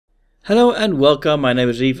Hello and welcome, my name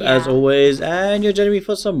is Reef as always, and you're joining me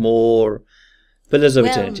for some more Pillars of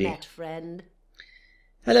Eternity. Well met, friend.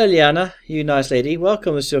 Hello Liana, you nice lady.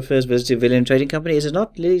 Welcome. This is your first visit to Villian Trading Company, is it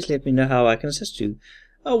not? Please let me know how I can assist you.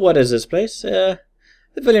 Oh, what is this place? The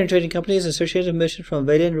Villian Trading Company is an associated merchant from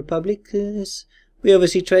Valiant Republic. We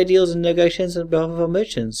oversee trade deals and negotiations on behalf of our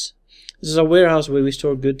merchants. This is our warehouse where we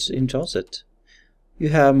store goods in transit. You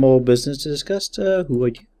have more business to discuss. Who are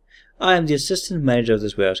you? I am the assistant manager of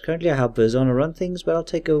this warehouse. Currently I help Verzana run things, but I'll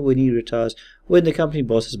take over when he retires. When the company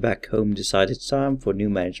boss is back home, decide it's time for new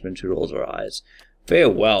management who rolls our eyes.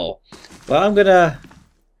 Farewell. Well, I'm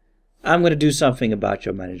gonna do something about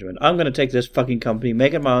your management. I'm gonna take this fucking company,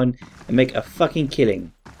 make it my own, and make a fucking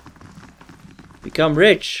killing. Become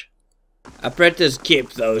rich. Apprentice,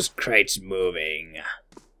 keep those crates moving.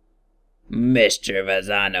 Mr.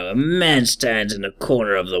 Verzano, a man stands in the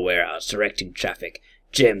corner of the warehouse, directing traffic.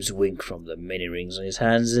 Gems wink from the many rings on his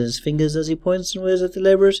hands and his fingers as he points and waves at the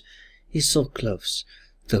labourers. His silk gloves,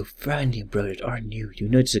 though finely embroidered, are new. You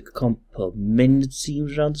notice a clump of mended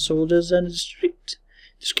seams around the shoulders and a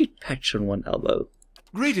discreet patch on one elbow.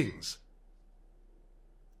 Greetings.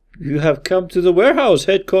 You have come to the warehouse,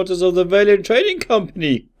 headquarters of the Valiant Trading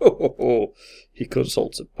Company. Ho ho ho! He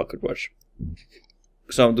consults a pocket watch.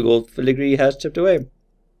 Some of the gold filigree has chipped away.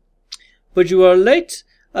 But you are late.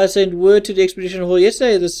 I sent word to the expedition hall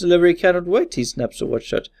yesterday. This delivery cannot wait. He snaps the watch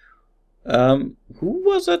shut. Who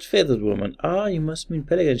was that feathered woman? Ah, you must mean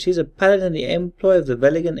Pelican. She's a paladin in the employ of the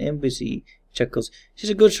Veligan embassy. Chuckles. She's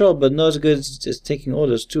a good troll, but not as good as taking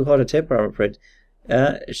orders. Too hot a temper, I'm afraid.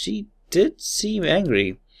 She did seem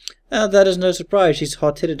angry. That is no surprise. She's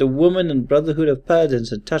hot-headed, a woman in Brotherhood of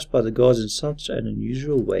Paladins, and touched by the gods in such an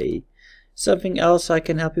unusual way. Something else I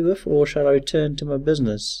can help you with, or shall I return to my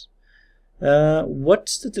business?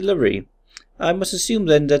 What's the delivery? I must assume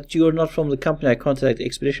then that you are not from the company I contacted at the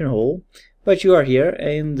Expedition Hall, but you are here,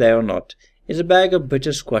 and they are not. It's a bag of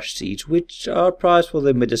bitter squash seeds, which are prized for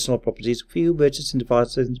their medicinal properties. Few merchants in the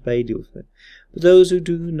vast pay deal with them, but those who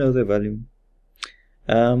do know their value.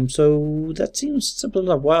 So that seems simple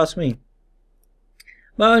enough. Why ask me?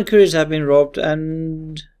 My own couriers have been robbed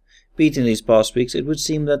and beaten these past weeks. It would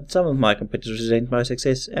seem that some of my competitors resent my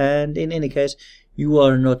success, and in any case, you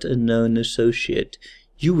are not a known associate.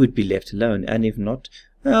 You would be left alone, and if not,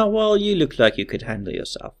 well, you look like you could handle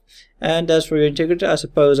yourself. And as for your integrity, I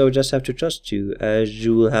suppose I would just have to trust you, as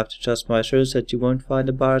you will have to trust my assurance that you won't find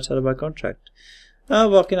a buyer outside of my contract.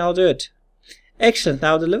 Well, can I'll do it. Excellent.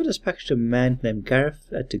 Now I'll deliver this package to a man named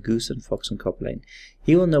Gareth at the Goose and Fox and Copper Lane.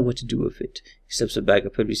 He will know what to do with it. He slips a bag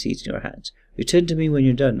of purple seeds in your hands. Return to me when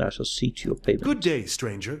you're done, and I shall see to your payment. Good day,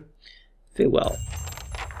 stranger. Farewell.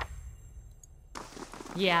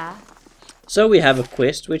 Yeah. So we have a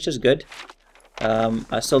quest, which is good.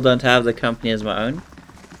 I still don't have the company as my own.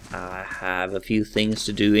 I have a few things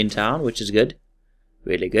to do in town, which is good.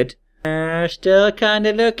 Really good. Still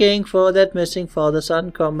kinda looking for that missing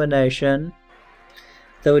father-son combination.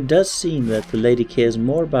 Though it does seem that the lady cares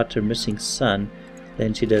more about her missing son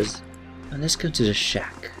than she does. And let's go to the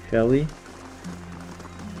shack, shall we?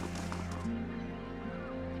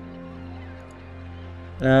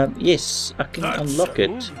 Yes, I can unlock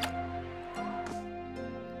it.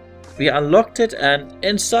 We unlocked it, and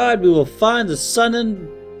inside we will find the son and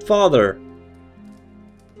father.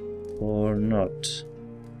 Or not.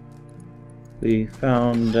 We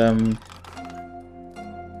found,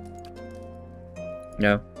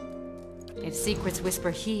 no. If secrets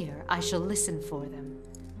whisper here, I shall listen for them.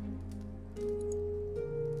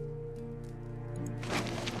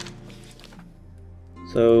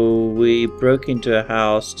 So we broke into a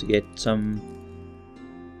house to get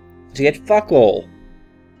fuck all.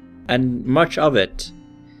 And much of it.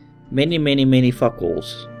 Many, many, many fuck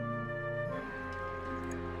alls.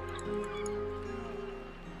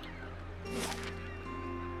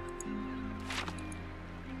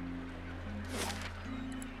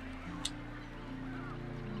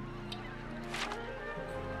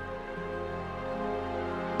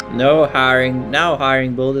 Now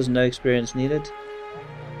hiring builders, no experience needed.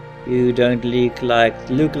 You don't look like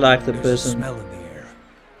the There's person. A smell in the air.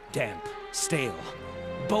 Damp, stale,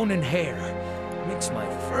 bone and hair. Makes my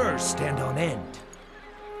fur stand on end.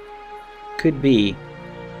 Could be.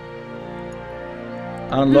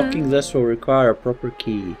 Unlocking this will require a proper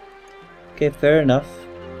key. Okay, fair enough.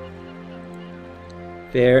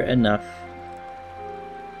 Fair enough.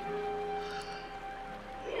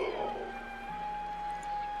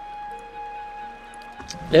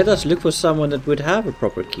 Let us look for someone that would have a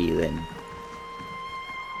proper key then.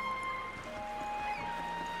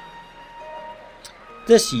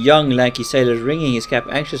 This young lanky sailor is wringing his cap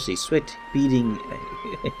anxiously, sweat beading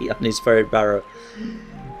on his ferret barrow.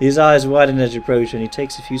 His eyes widen as you approach and he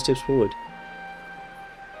takes a few steps forward.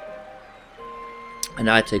 And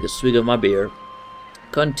I take a swig of my beer.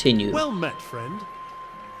 Continue. Well met, friend.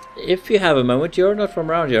 If you have a moment, you're not from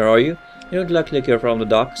around here, are you? You don't look like you're from the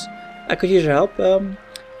docks. I could use your help.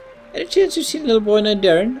 Any chance you've seen a little boy named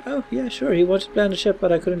Darren? Oh, yeah, sure. He wanted to plan the ship,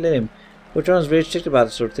 but I couldn't let him. Bertrand's very strict about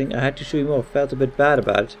that sort of thing. I had to shoo him off. Felt a bit bad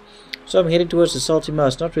about it. So I'm heading towards the Salty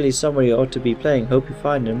Mouse. Not really somewhere you ought to be playing. Hope you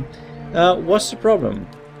find him. What's the problem?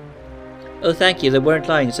 Oh, thank you. They weren't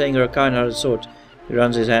lying, saying you're a kind-hearted sort. He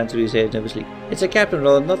runs his hand through his hair nervously. It's a captain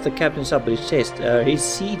roll, not the captain's up, but his chest. His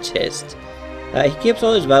sea chest. He keeps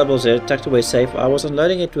all his valuables there, tucked away safe. I was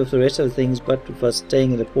unloading it with the rest of the things, but was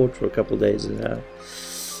staying in the port for a couple of days.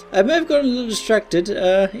 I may have gotten a little distracted.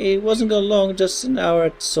 It wasn't gone long, just an hour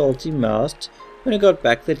at Salty Mouse. When I got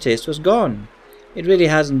back, the chest was gone. It really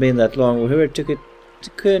hasn't been that long. Whoever took it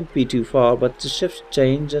couldn't be too far, but the shift's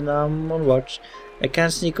changed and I'm on watch. I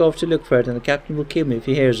can't sneak off to look for it, and the captain will kill me if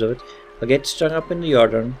he hears of it. I'll get strung up in the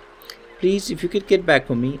yardarm. Please, if you could get back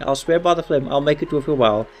for me, I'll swear by the flame I'll make it worth your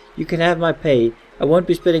while. You can have my pay. I won't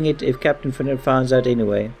be spending it if Captain Finner finds out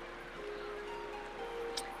anyway.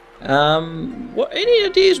 Any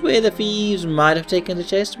ideas where the thieves might have taken the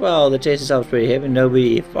chest? Well, the chest itself is pretty heavy.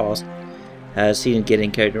 Nobody, if asked, has seen it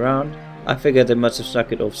getting carried around. I figured they must have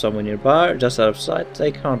snuck it off somewhere nearby, just out of sight.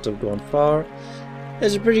 They can't have gone far.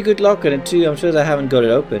 There's a pretty good lock on it too. I'm sure they haven't got it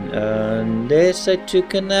open. Unless they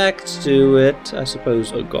took an axe to it, I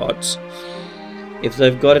suppose. Oh gods. If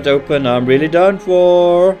they've got it open, I'm really done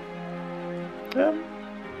for.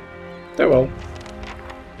 Farewell.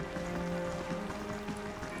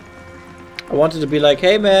 I wanted to be like,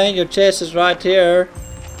 hey man, your chest is right here.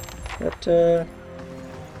 But,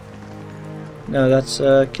 no, that's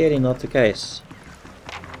clearly not the case.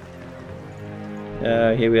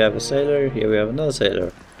 Here we have a sailor, here we have another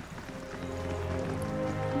sailor.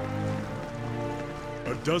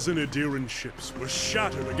 A dozen Adiran ships were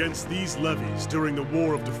shattered against these levies during the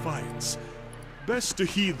War of Defiance. Best to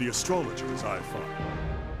heed the astrologers, I find.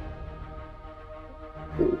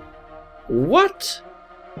 What?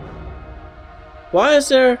 Why is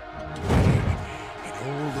there... In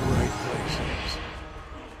all the right places.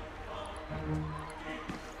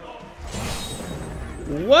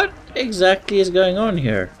 What exactly is going on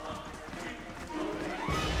here?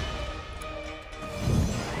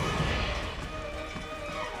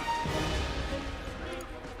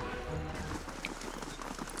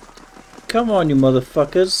 Come on, you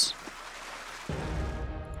motherfuckers.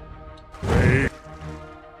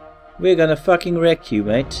 We're gonna fucking wreck you,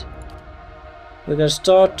 mate. We're gonna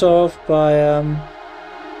start off by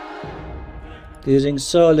using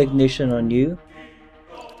soul ignition on you.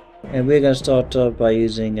 And we're gonna start off by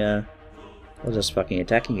using well, just fucking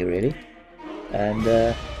attacking you really. And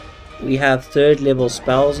we have 3rd level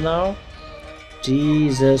spells now.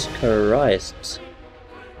 Jesus Christ.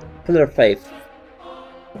 Pillar of Faith.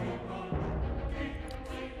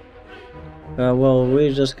 Well,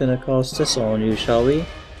 we're just gonna cast this on you, shall we?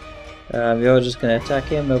 You're just gonna attack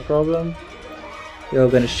him, no problem. You're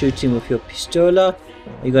gonna shoot him with your pistola.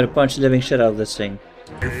 You're gonna punch the living shit out of this thing.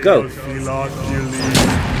 Go!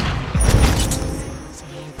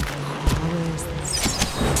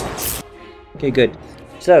 Okay, good.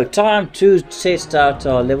 So, time to test out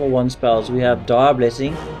our level 1 spells. We have Dire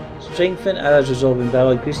Blessing. Strengthen allies resolve in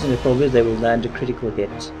battle, increasing the probability they will land a critical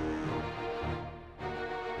hit.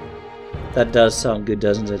 That does sound good,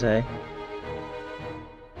 doesn't it, eh?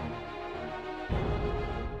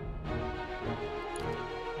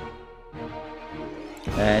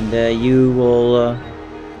 And you will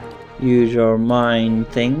use your mind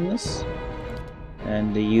things.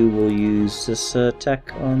 And you will use this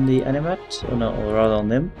attack on the animat, or no, or rather on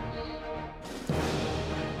them.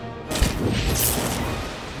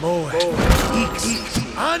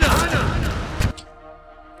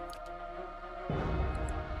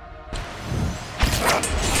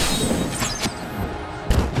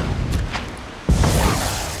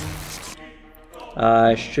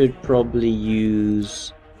 I should probably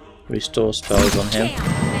use restore spells on him.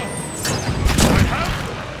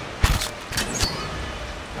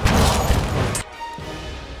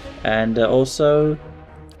 And also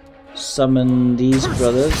summon these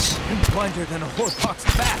brothers. Blinder than a horpox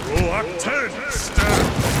bat.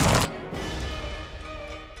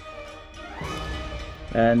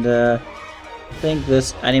 And I think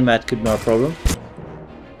this animat could be no problem.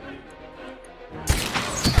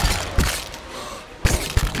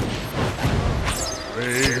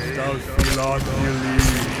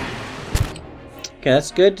 Okay,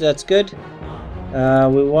 that's good, that's good.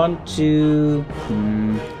 We want to...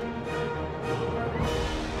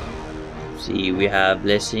 See, we have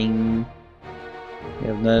blessing. We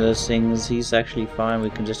have none of those things. He's actually fine. We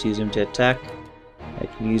can just use him to attack. I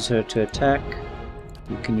can use her to attack.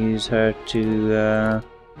 You can use her to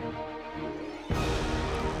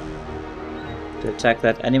attack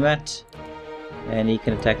that animat. And he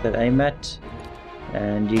can attack that animat.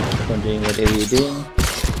 And you keep on doing whatever you're doing.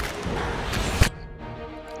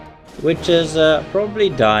 Which is probably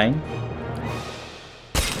dying.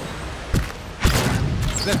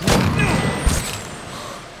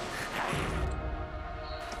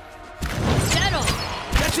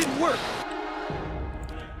 That didn't work.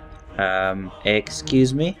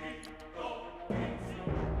 Excuse me?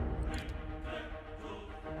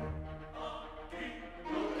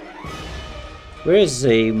 Where is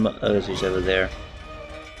the... oh, she's over there.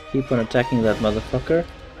 Keep on attacking that motherfucker.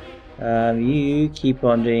 You keep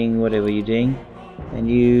on doing whatever you're doing. And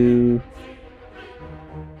you...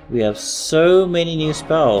 we have so many new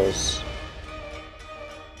spells.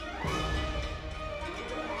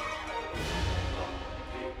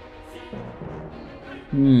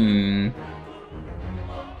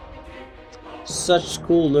 Such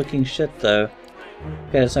cool looking shit though.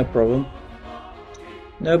 Okay, that's no problem.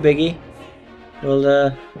 No biggie.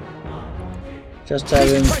 We'll just have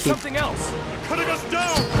him Try keep... something else. Putting us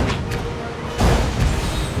down!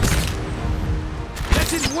 That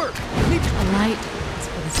didn't work. A light has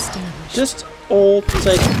been established. just all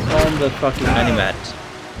take on the fucking animat.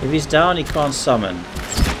 If he's down, he can't summon.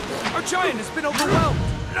 Our giant has been overwhelmed.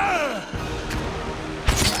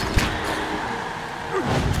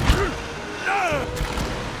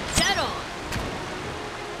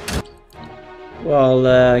 Well,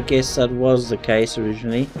 I guess that was the case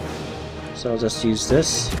originally. So I'll just use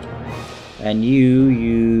this. And you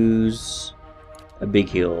use a big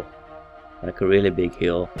heal. Like a really big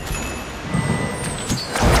heal.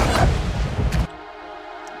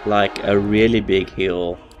 Like a really big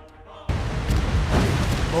heal.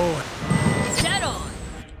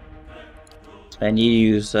 And you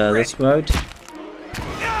use this mode.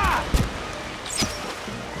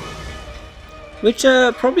 Which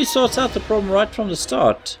probably sorts out the problem right from the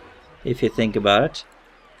start, if you think about it.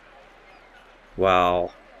 Wow.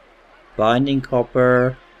 Binding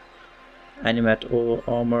copper, animate all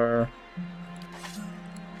armor.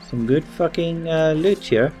 Some good fucking loot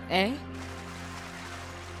here. Eh?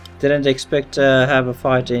 Didn't expect to have a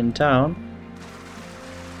fight in town.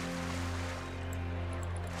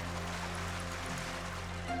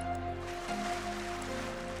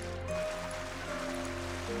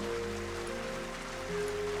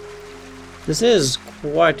 This is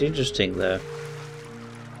quite interesting though.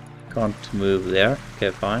 Can't move there. Okay,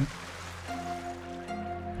 fine.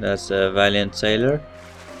 That's a valiant sailor.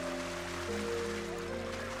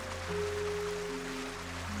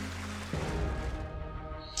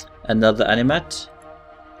 Another animat.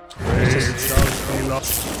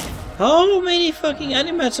 How many fucking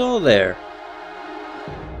animats are there?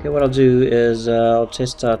 Okay, what I'll do is I'll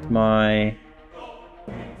test out my...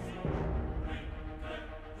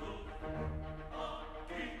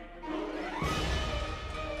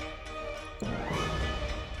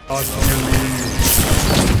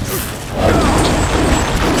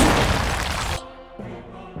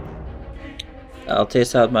 I'll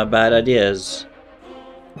test out my bad ideas.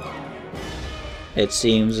 It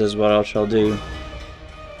seems is what I shall do.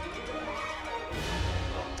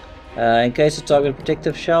 In case the target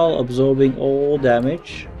protective shell, absorbing all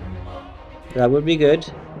damage. That would be good.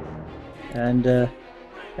 And a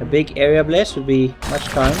big area blast would be much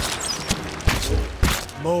kind.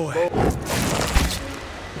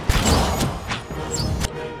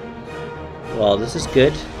 Well, this is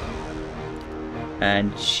good.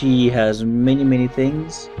 And she has many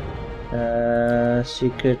things.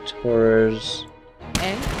 Secret horrors.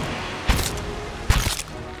 Eh?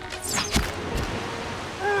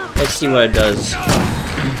 Let's see what it does.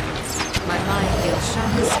 My mind feels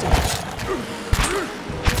shiny still.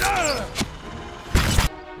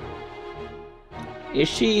 Is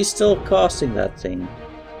she still casting that thing?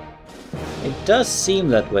 It does seem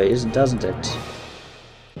that way, doesn't it?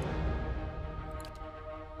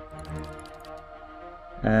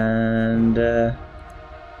 And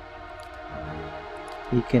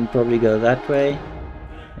he can probably go that way,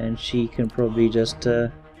 and she can probably just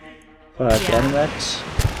fire the animat.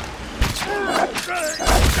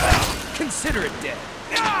 Consider it dead.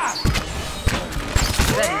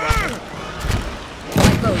 Ready, ready.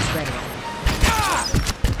 My bow's ready.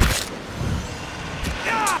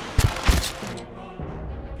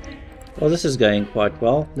 Well, this is going quite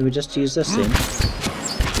well. Let me just use this thing.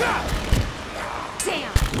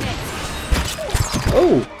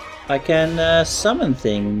 Oh! I can summon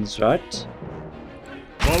things, right?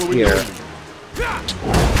 Following Here. your lead.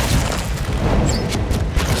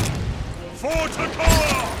 For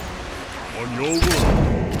Takara! On your word.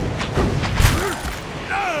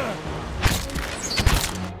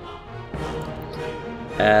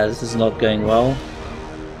 This is not going well.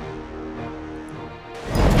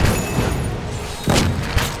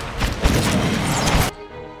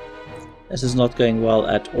 This is not going well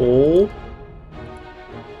at all.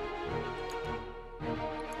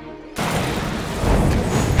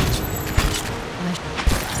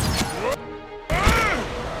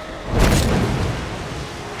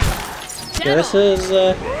 Yeah, this is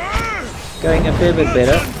going a fair bit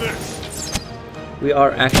better. We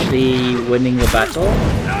are actually winning the battle,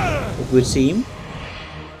 it would seem.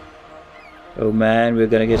 Oh man, we're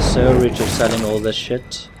gonna get so rich of selling all this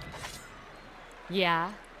shit.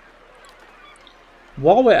 Yeah.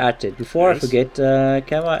 While we're at it, before Yes? I forget,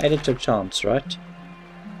 can I edit your chants, right?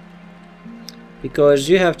 Because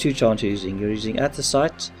you have two chants you're using. You're using at the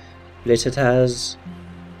site, Blessed has.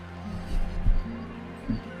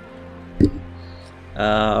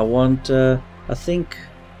 I want, I think.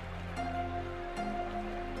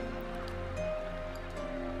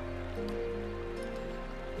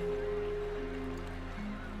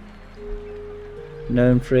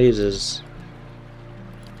 Known phrases.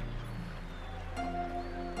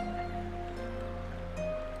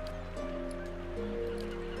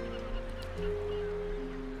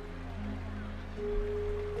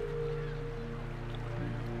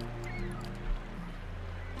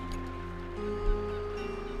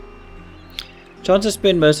 Chants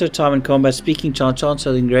spend most of their time in combat speaking chants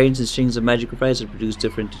are ingrained in strings of magical phrases that produce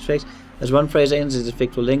different effects. As one phrase ends, its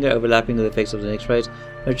effect will linger, overlapping with the effects of the next phrase.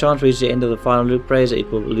 When a chant reaches the end of the final loop phrase,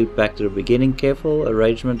 it will loop back to the beginning. Careful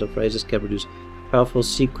arrangement of phrases can produce a powerful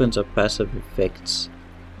sequence of passive effects.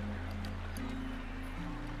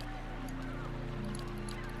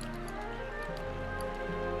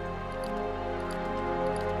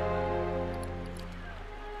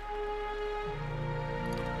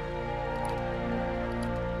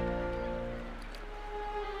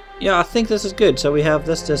 Yeah, I think this is good. So we have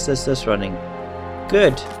this running.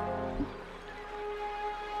 Good.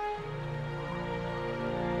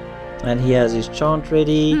 And he has his chant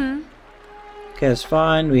ready. Okay, that's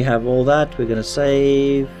fine. We have all that. We're gonna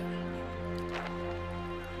save.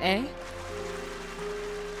 Eh?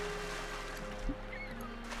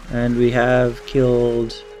 And we have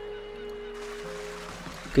killed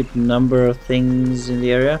a good number of things in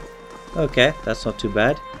the area. Okay, that's not too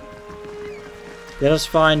bad. Let us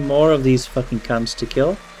find more of these fucking cunts to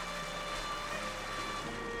kill.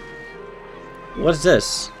 What's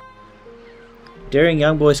this? Daring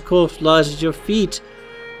young boy's corpse lies at your feet.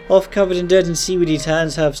 Half covered in dirt and seaweed, his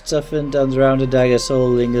hands have stiffened and around a dagger. Soul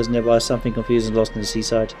lingers nearby, something confused and lost in the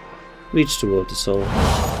seaside. Reach toward the soul.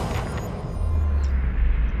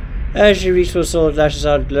 As you reach for the soul, it lashes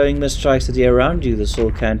out, glowing mist strikes at the air around you. The soul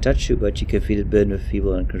can't touch you, but you can feel it burn with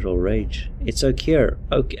feeble and uncontrolled rage. It's okay.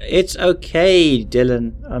 It's okay,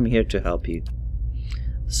 Dylan. I'm here to help you.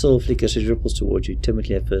 The soul flickers as it ripples towards you,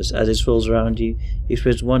 timidly at first. As it swirls around you, you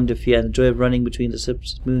experience wonder, fear, and the joy of running between the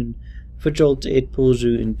sips of moon. For a jolt, it pulls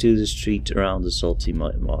you into the street around the salty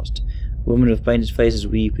mast. Women with painted faces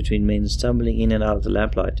weave between men, stumbling in and out of the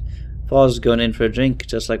lamplight. Father's gone in for a drink,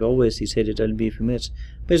 just like always. He said it'd only be a few minutes.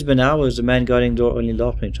 But it's been hours. The man guarding the door only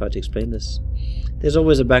laughed when he tried to explain this. There's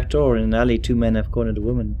always a back door. In an alley, two men have cornered a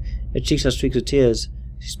woman. Her cheeks are streaked with tears.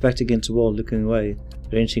 She's backed against the wall, looking away.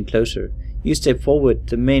 They're inching closer. You step forward.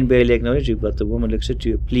 The men barely acknowledge you, but the woman looks at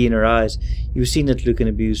you, a plea in her eyes. You've seen that look in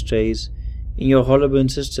abused strays. In your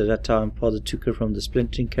hollow-boned sister, that time, father took her from the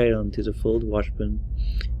splintering carrion to the filled washburn.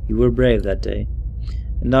 You were brave that day.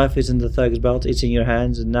 A knife is in the thug's belt, it's in your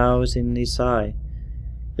hands, and now it's in his thigh.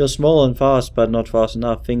 You're small and fast, but not fast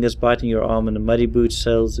enough. Fingers biting your arm, and a muddy boot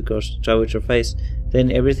sails across your face.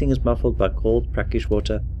 Then everything is muffled by cold, brackish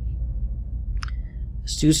water.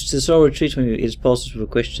 The soul retreats from you. It pulses with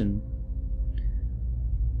a question.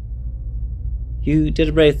 You did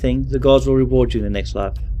a brave thing. The gods will reward you in the next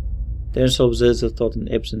life. Then soul observes the thought and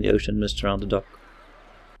ebbs in the ocean mist around the dock.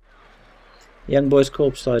 The young boy's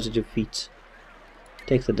corpse lies at your feet.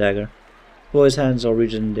 Take the dagger. The boy's hands are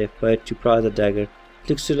rigid and deaf, but you pry the dagger. It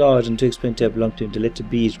looks too large and too expensive to belong to him. The letter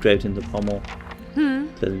B is graved in the pommel.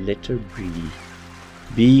 The letter B.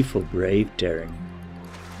 B for brave daring.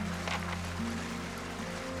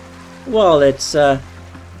 Well, it's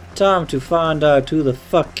time to find out who the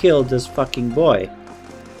fuck killed this fucking boy.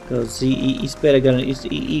 Because he's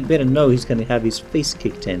he better know he's gonna have his face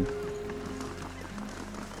kicked in.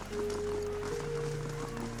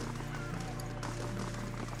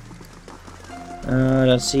 I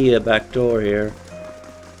don't see a back door here.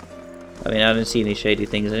 I mean, I don't see any shady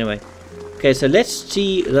things anyway. Okay, so let's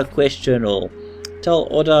see the questionnaire. Tell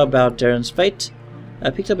Oda about Darren's fate. I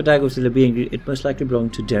picked up a dagger with the being. It most likely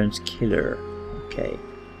belonged to Darren's killer. Okay.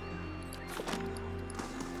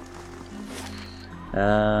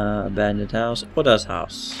 Abandoned house. Oda's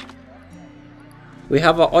house. We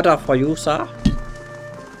have an order for you, sir.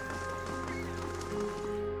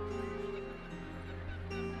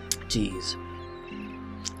 Jeez.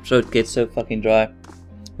 Throat gets so fucking dry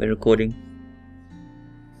when recording.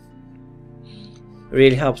 It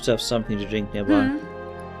really helps to have something to drink nearby.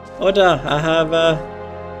 Order, I have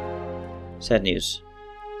sad news.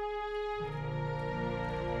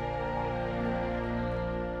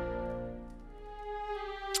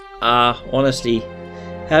 Honestly,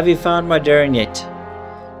 have you found my Darren yet?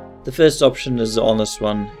 The first option is the honest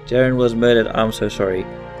one. Darren was murdered, I'm so sorry.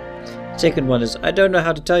 Second one is, I don't know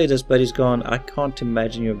how to tell you this, but he's gone. I can't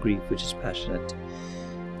imagine your grief, which is passionate.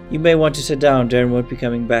 You may want to sit down, Darren won't be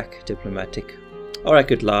coming back. Diplomatic. Or I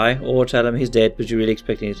could lie, or tell him he's dead, but you really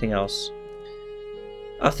expect anything else?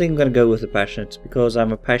 I think I'm gonna go with the passionate, because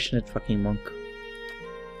I'm a passionate fucking monk.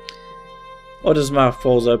 Oda's mouth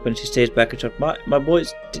falls open, she stares back at her. My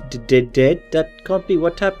boy's dead? That can't be.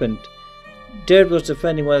 What happened? Darren was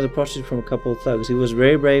defending one of the prostitutes from a couple of thugs. He was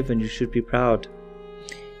very brave and you should be proud.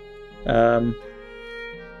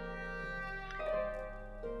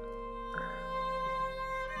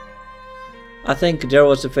 I think Daryl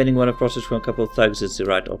was defending one of the prostitutes from a couple of thugs is the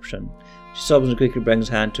right option. She sobs and quickly brings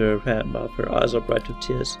her hand to her mouth. Her eyes are bright with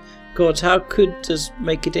tears. Gods, how could this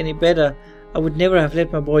make it any better? I would never have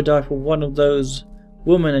let my boy die for one of those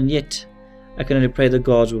women, and yet I can only pray the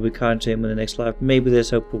gods will be kind to him in the next life. Maybe there's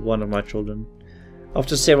hope for one of my children.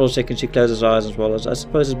 After several seconds she closes her eyes and swallows. I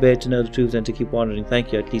suppose it's better to know the truth than to keep wondering.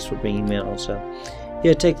 Thank you at least for bringing me an answer.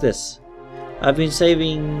 Here, take this. I've been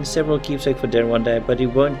saving several keepsakes for Darren one day, but he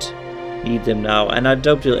won't need them now, and I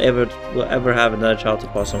doubt you'll ever have another child to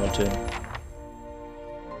pass on to him.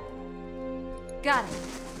 Got it.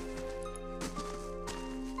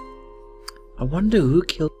 I wonder who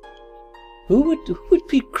killed. Who would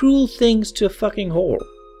be cruel things to a fucking whore,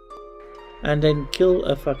 and then kill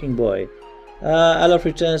a fucking boy? Alof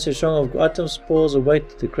returns to Song of Autumn spores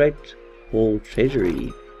await the great wall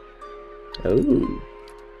treasury. Oh,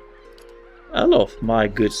 Alof, my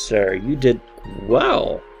good sir, you did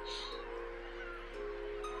well.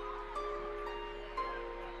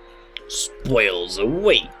 Spoils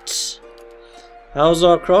await. How's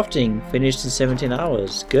our crafting? Finished in 17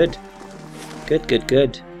 hours. Good.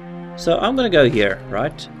 Good. So I'm gonna go here,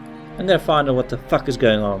 right? I'm gonna find out what the fuck is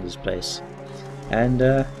going on in this place. And,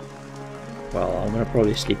 well, I'm gonna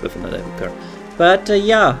probably sleep with another car. But,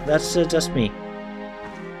 yeah, that's just me.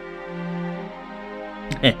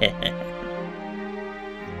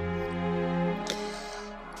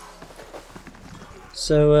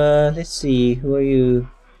 So, let's see. Who are you?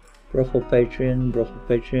 Brothel patron.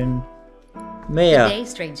 Maya. Good day,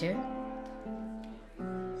 stranger.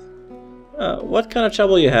 What kind of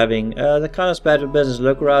trouble are you having? The kind of bad for business.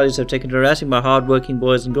 Local rowdies have taken to harassing my hard-working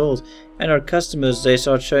boys and girls, and our customers, they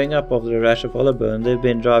start showing up after the rash of Hollowburn. They've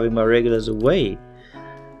been driving my regulars away.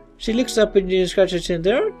 She looks up at you and scratches her chin.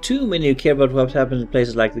 There aren't too many who care about what happens in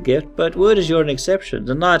places like the Gift, but word is you're an exception.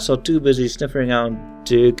 The knights are too busy sniffing around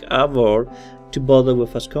Dirk Avor to bother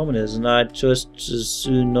with us commoners, and I'd just as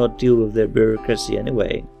soon not deal with their bureaucracy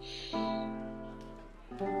anyway.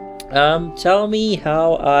 Tell me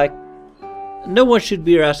how I... No one should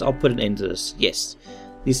be harassed. I'll put an end to this. Yes.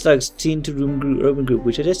 These thugs seem to urban group,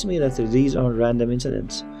 which suggests to me that these aren't random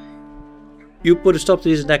incidents. You put a stop to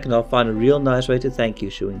these attack and I'll find a real nice way to thank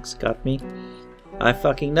you, Shoings. Got me? I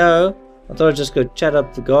fucking know. I thought I'd just go chat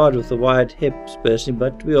up the guard with the wide hips person,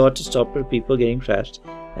 but we ought to stop the people getting crashed,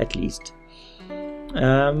 at least.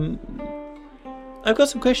 I've got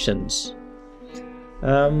some questions.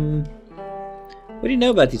 What do you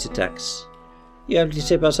know about these attacks? You have to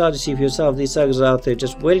step outside to see for yourself. These thugs are out there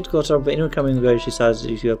just waiting to cause trouble for anyone coming and going. She decides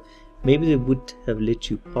to you up. Maybe they would have let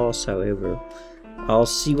you pass, however. I'll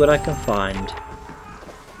see what I can find.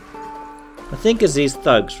 I think it's these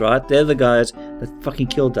thugs, right? They're the guys that fucking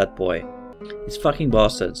killed that boy. These fucking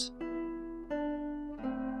bastards.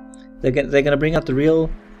 They're gonna bring out the real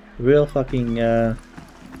fucking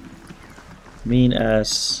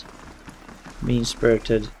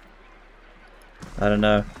mean-spirited. I don't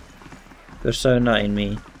know. Persona in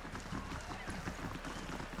me.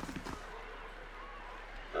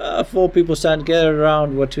 4 people stand together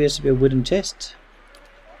around what appears to be a wooden chest.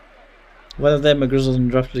 One of them, a grizzled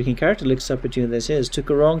and rough-looking character, looks up at you and then says, "Took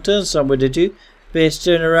a wrong turn somewhere, did you? Best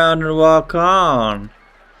turn around and walk on."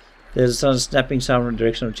 There's a sudden snapping sound from the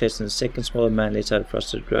direction of the chest, and the second smaller man lets out a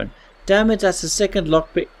frustrated groan. Damn it, that's the second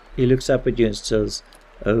lockpick. He looks up at you and stills.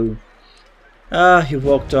 Oh. Ah, you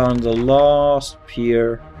walked on the last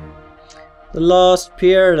pier. The last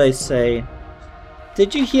pier, they say.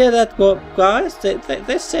 Did you hear that, guys?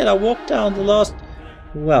 They said I walked down the last...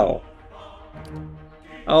 Well.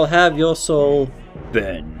 I'll have your soul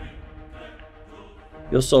burn.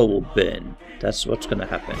 Your soul will burn. That's what's gonna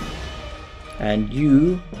happen. And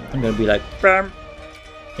you, I'm gonna be like, bam,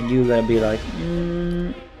 and you're gonna be like,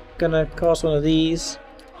 gonna cast one of these,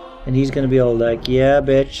 and he's gonna be all like, yeah,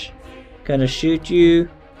 bitch, gonna shoot you,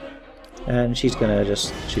 and she's gonna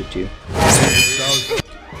just shoot you,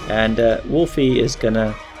 and Wolfie is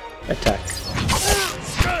gonna attack.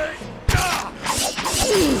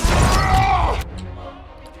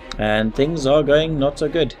 And things are going not so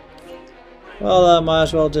good. Well, I might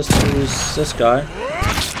as well just use this guy.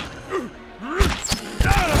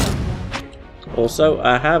 Also,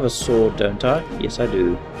 I have a sword, don't I? Yes, I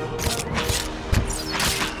do.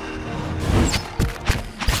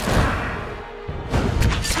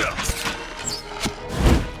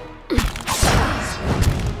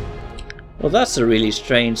 Well, that's a really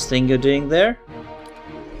strange thing you're doing there.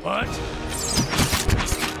 What?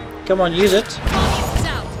 Come on, use it.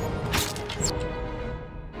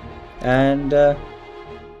 And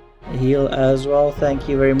heal as well, thank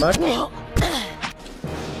you very much.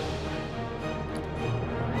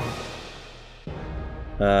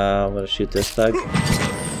 I'm gonna shoot this thug.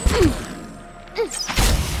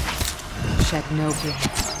 Shed no blood.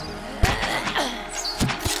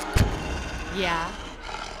 Yeah.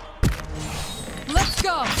 Let's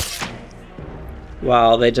go.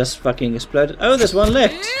 Wow, they just fucking exploded. Oh, there's one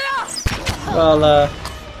left. Well,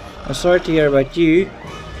 I'm sorry to hear about you,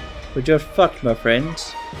 but you're fucked, my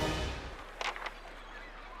friends.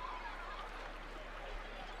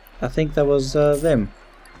 I think that was them.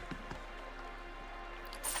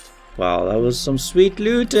 Wow, that was some sweet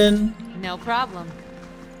looting. No problem.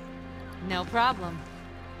 No problem.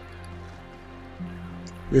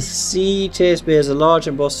 The sea chest bears a large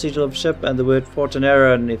embossed sigil of ship and the word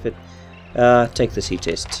Fortunera, and if it... take the sea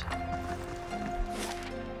chest.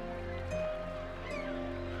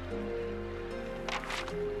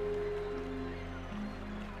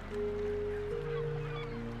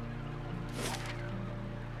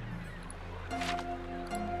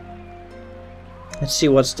 Let's see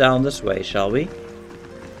what's down this way, shall we?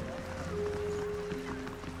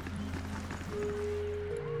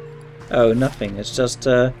 Oh, nothing. It's just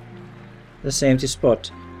this empty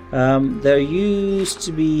spot. There used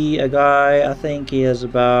to be a guy, I think he is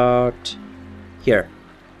about here.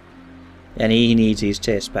 And he needs his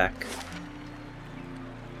chest back.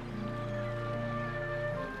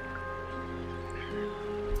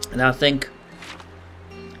 And I think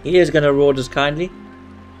he is going to reward us kindly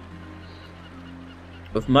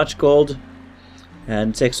with much gold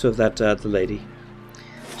and sex with that the lady.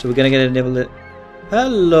 So we're gonna get a level.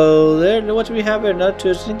 Hello there. What do we have here? Another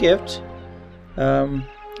Tuesday gift? I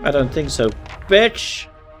don't think so, bitch.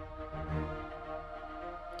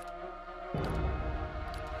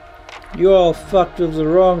 You're all fucked with the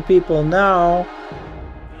wrong people now.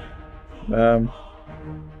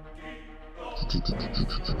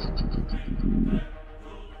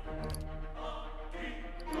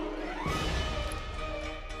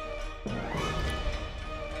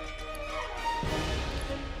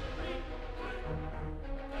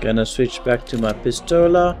 Gonna switch back to my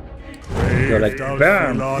pistola. Go like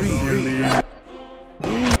BAM!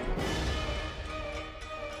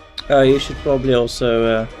 Oh, you should probably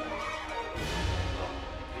also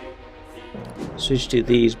switch to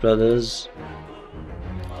these brothers.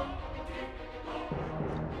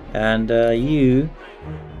 And you,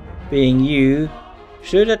 being you,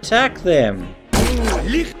 should attack them.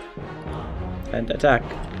 And attack.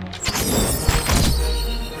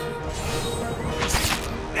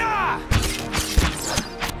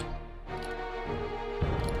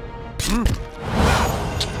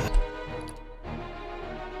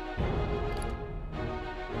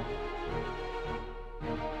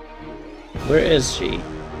 Where is she?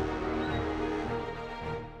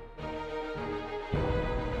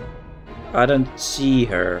 I don't see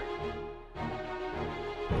her.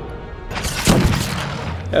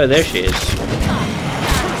 Oh, there she is.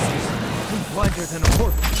 Blinder than a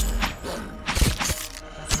horse.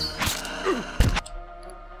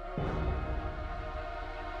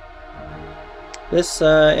 This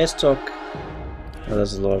S-Talk. Oh,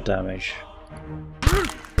 that's a lot of damage.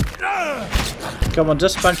 Come on,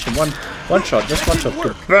 just punch him. One shot, just one shot.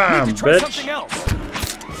 Bam, bitch.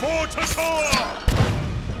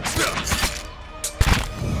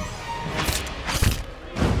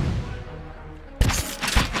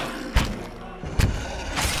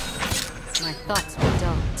 thoughts we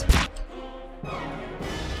don't.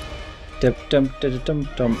 Dum dum dum dum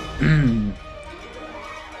dum.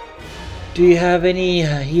 Do you have any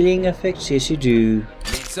healing effects? Yes, you do. Need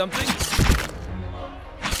something?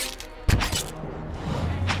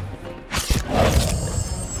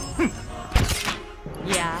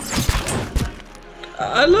 Yeah.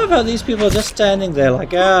 I love how these people are just standing there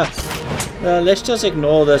like, let's just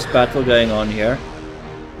ignore this battle going on here.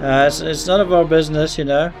 It's none of our business, you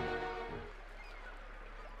know.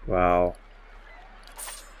 Wow.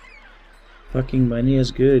 Fucking money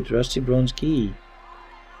is good. Rusty bronze key.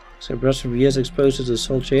 So brush from years exposed to the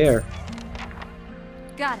sultry air.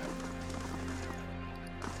 Got it.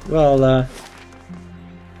 Well,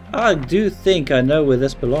 I do think I know where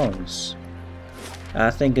this belongs.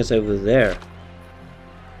 I think it's over there.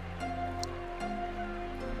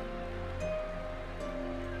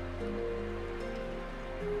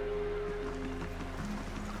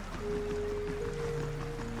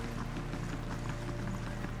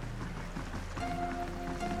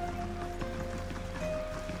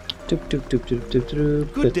 Good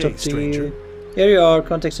day, stranger. Here you are,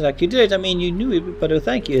 context and act. You did it, I mean, you knew it, but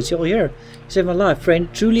thank you, it's all here. You saved my life, friend.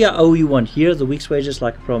 Truly I owe you one. Here, the week's wages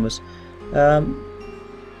like a promise. Try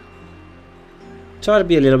to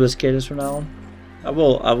be a little bit careless from now on. I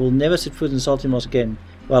will never set foot in Salty Moss again.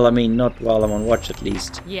 Well, I mean, not while I'm on watch at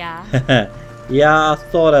least. Yeah. Yeah, I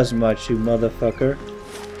thought as much, you motherfucker.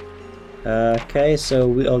 Okay, so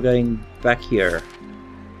we are going back here.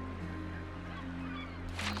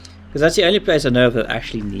 Because that's the only place I know of that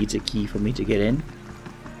actually needs a key for me to get in.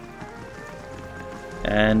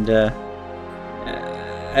 And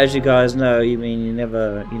as you guys know, you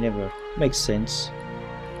never makes sense.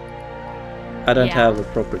 I don't have a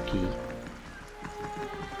proper key.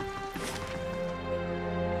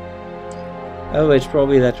 Oh, it's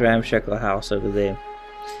probably that ramshackle house over there.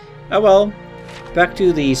 Oh well, back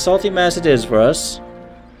to the salty mass it is for us.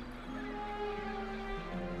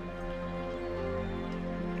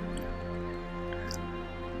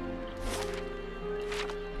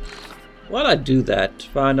 While I do that,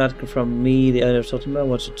 find out from me, the owner of Salty Moss,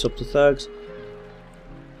 wants to stop the thugs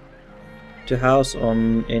to house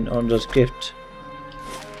on the gift.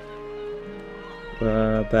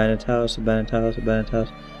 Abandoned house, abandoned house, abandoned house.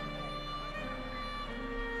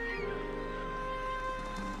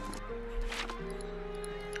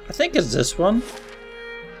 I think it's this one.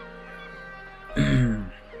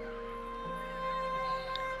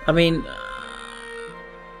 I mean,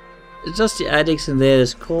 it's just the addicts in there.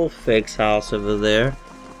 There's Colfake's house over there.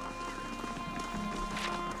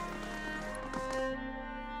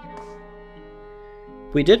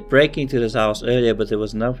 We did break into this house earlier, but there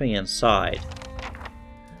was nothing inside.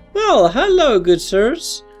 Well, hello, good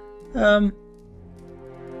sirs. How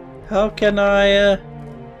can I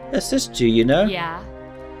assist you, you know? Yeah.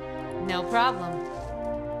 No problem.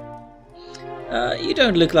 You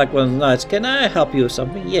don't look like one of the knights. Can I help you with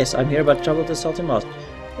something? Yes, I'm here about trouble with the Salty Moss.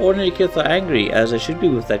 Ordinary kids are angry, as I should be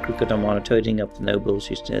with that crooked Amana toting up the nobles,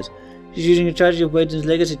 she says. She's using the tragedy of Wayden's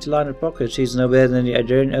legacy to line her pockets. She's no better than the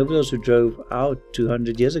Iberian overlords who drove out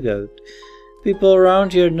 200 years ago. People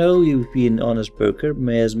around here know you've been an honest broker.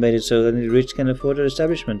 Mayor's made it so that only the rich can afford her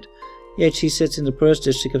establishment. Yet she sits in the poorest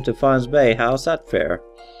district of Defiance Bay. How's that fair?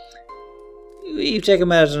 You've taken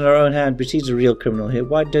matters in her own hand, but she's a real criminal here.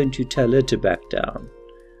 Why don't you tell her to back down?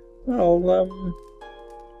 Well,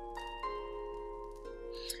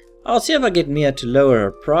 I'll see if I get Mia to lower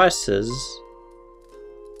her prices.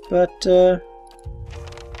 But,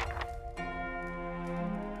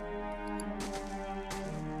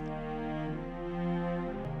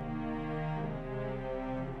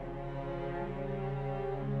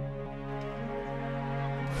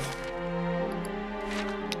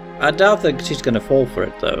 I doubt that she's gonna fall for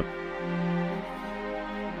it, though.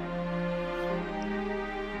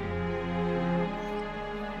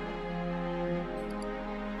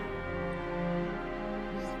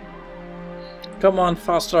 Come on,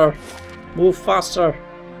 faster! Move faster!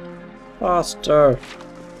 Faster!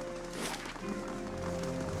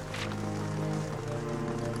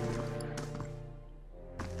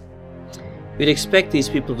 We'd expect these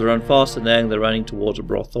people to run faster knowing they're running towards a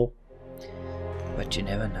brothel. But you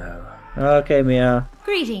never know. Okay, Mia.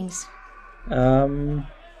 Greetings. Here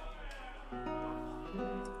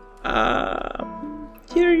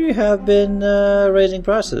you have been raising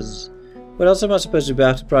prices. What else am I supposed to be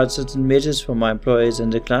after provide certain measures for my employees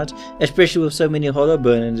and their clients, especially with so many hollow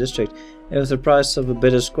bone in the district, and with the price of a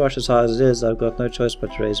bit of squash as high as it is, I've got no choice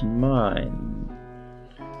but to raise mine.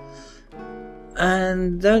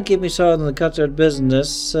 And don't get me started on the cutthroat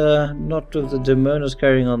business, not with the demoners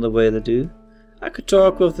carrying on the way they do. I could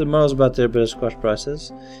talk with the moles about their butterscotch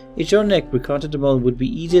prices. It's your neck, recounted the mole, would be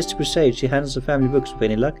easiest to persuade. She handles the family books. With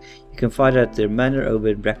any luck, you can find out their manor over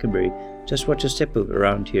in Brackenbury. Just watch your step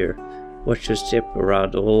around here. Watch your step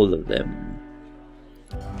around all of them.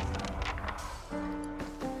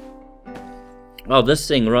 Oh, this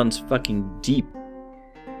thing runs fucking deep.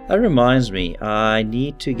 That reminds me, I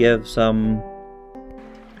need to give some...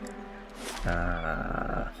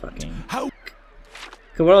 fucking...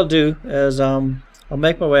 Okay, what I'll do is, I'll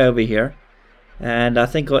make my way over here. And I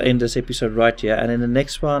think I'll end this episode right here. And in the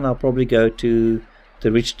next one, I'll probably go to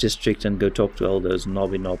the Rich District and go talk to all those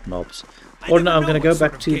knobby knobs. Or no, I'm going to go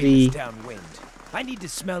back to the... Downwind. I need to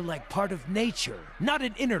smell like part of nature, not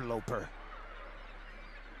an interloper.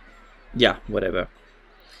 Yeah, whatever.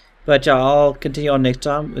 But yeah, I'll continue on next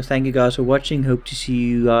time. Thank you guys for watching. Hope to see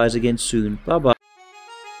you guys again soon. Bye bye.